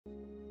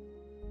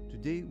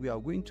Today we are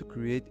going to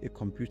create a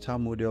computer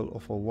model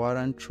of a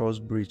wire truss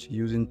bridge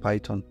using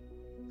Python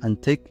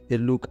and take a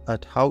look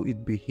at how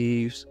it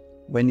behaves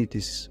when it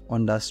is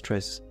under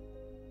stress.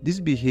 This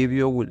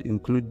behavior will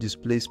include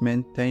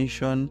displacement,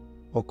 tension,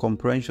 or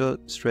compression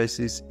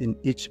stresses in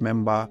each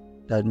member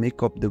that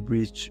make up the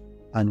bridge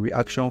and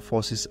reaction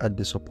forces at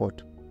the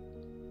support.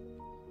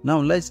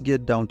 Now let's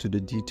get down to the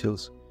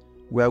details.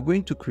 We are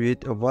going to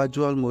create a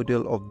virtual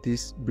model of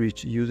this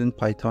bridge using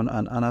Python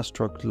and analyse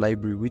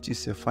library, which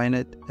is a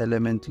finite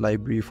element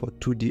library for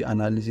 2D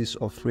analysis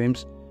of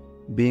frames,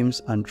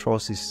 beams, and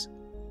trusses.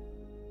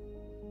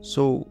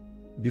 So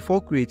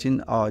before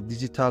creating our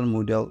digital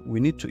model, we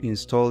need to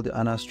install the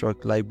analyse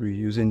library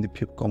using the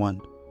pip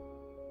command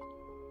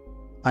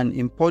and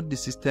import the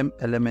system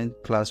element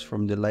class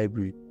from the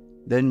library.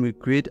 Then we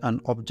create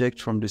an object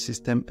from the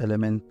system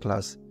element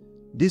class.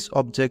 This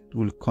object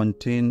will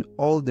contain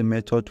all the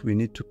methods we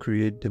need to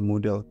create the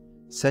model,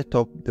 set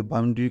up the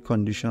boundary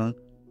condition,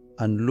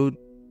 and load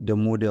the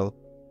model,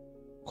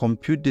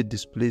 compute the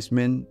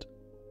displacement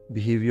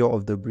behavior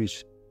of the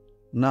bridge.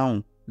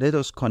 Now, let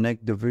us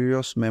connect the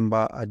various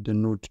members at the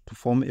node to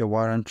form a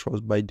wire truss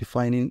by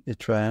defining a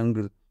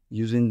triangle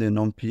using the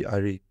numpy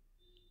array,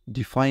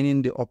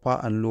 defining the upper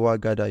and lower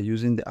girder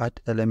using the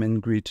add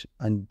element grid,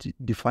 and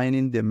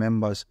defining the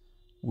members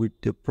with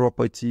the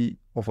property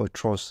of a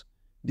truss.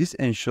 This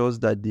ensures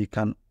that they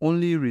can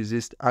only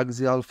resist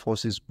axial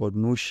forces but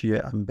no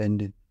shear and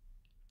bending.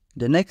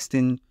 The next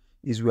thing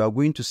is we are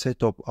going to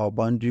set up our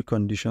boundary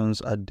conditions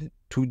at the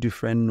two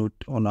different nodes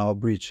on our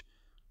bridge.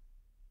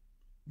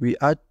 We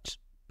add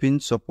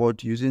pin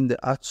support using the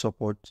add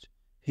support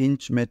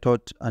hinge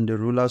method and the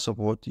roller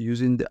support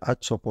using the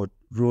add support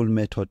roll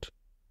method.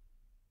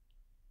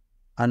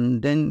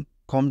 And then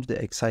comes the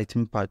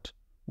exciting part.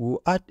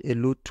 We'll add a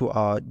load to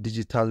our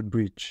digital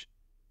bridge.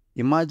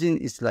 Imagine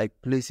it's like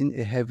placing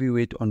a heavy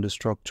weight on the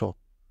structure.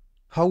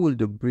 How will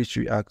the bridge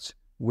react?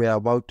 We're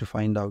about to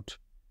find out.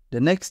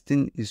 The next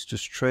thing is to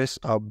stress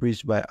our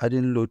bridge by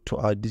adding load to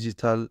our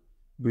digital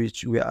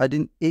bridge. We're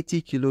adding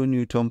 80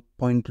 kN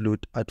point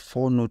load at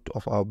 4 nodes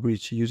of our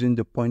bridge using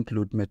the point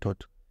load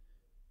method.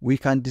 We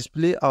can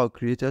display our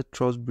created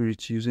truss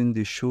bridge using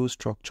the show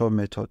structure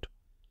method.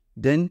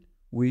 Then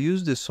we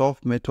use the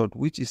solve method,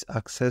 which is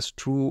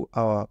accessed through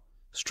our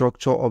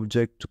structure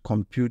object to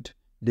compute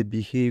the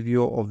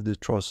behavior of the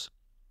truss.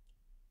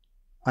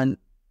 And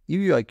if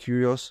you are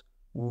curious,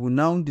 we will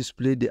now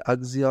display the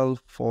axial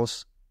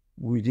force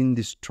within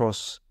this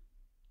truss.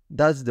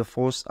 That's the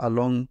force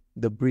along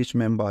the bridge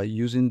member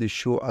using the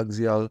show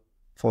axial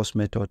force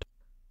method.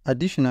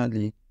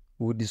 Additionally,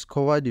 we will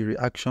discover the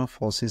reaction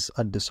forces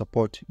at the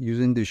support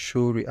using the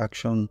show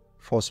reaction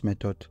force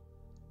method.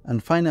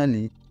 And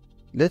finally,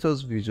 let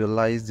us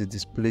visualize the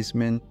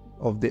displacement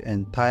of the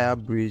entire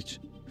bridge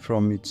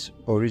from its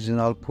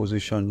original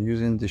position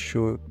using the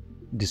show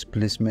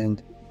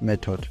displacement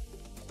method.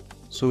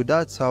 So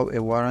that's how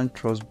a wire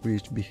truss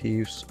bridge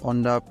behaves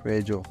under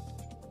pressure,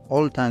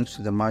 all thanks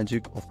to the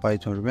magic of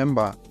Python.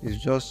 Remember,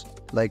 it's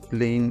just like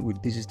playing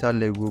with digital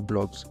Lego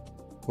blocks,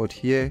 but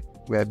here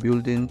we are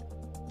building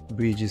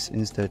bridges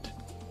instead.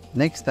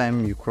 Next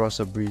time you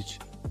cross a bridge,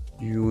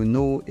 you will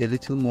know a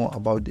little more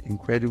about the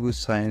incredible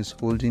science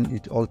holding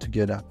it all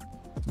together.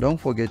 Don't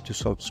forget to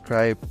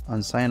subscribe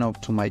and sign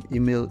up to my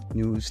email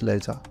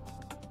newsletter.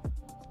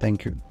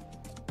 Thank you.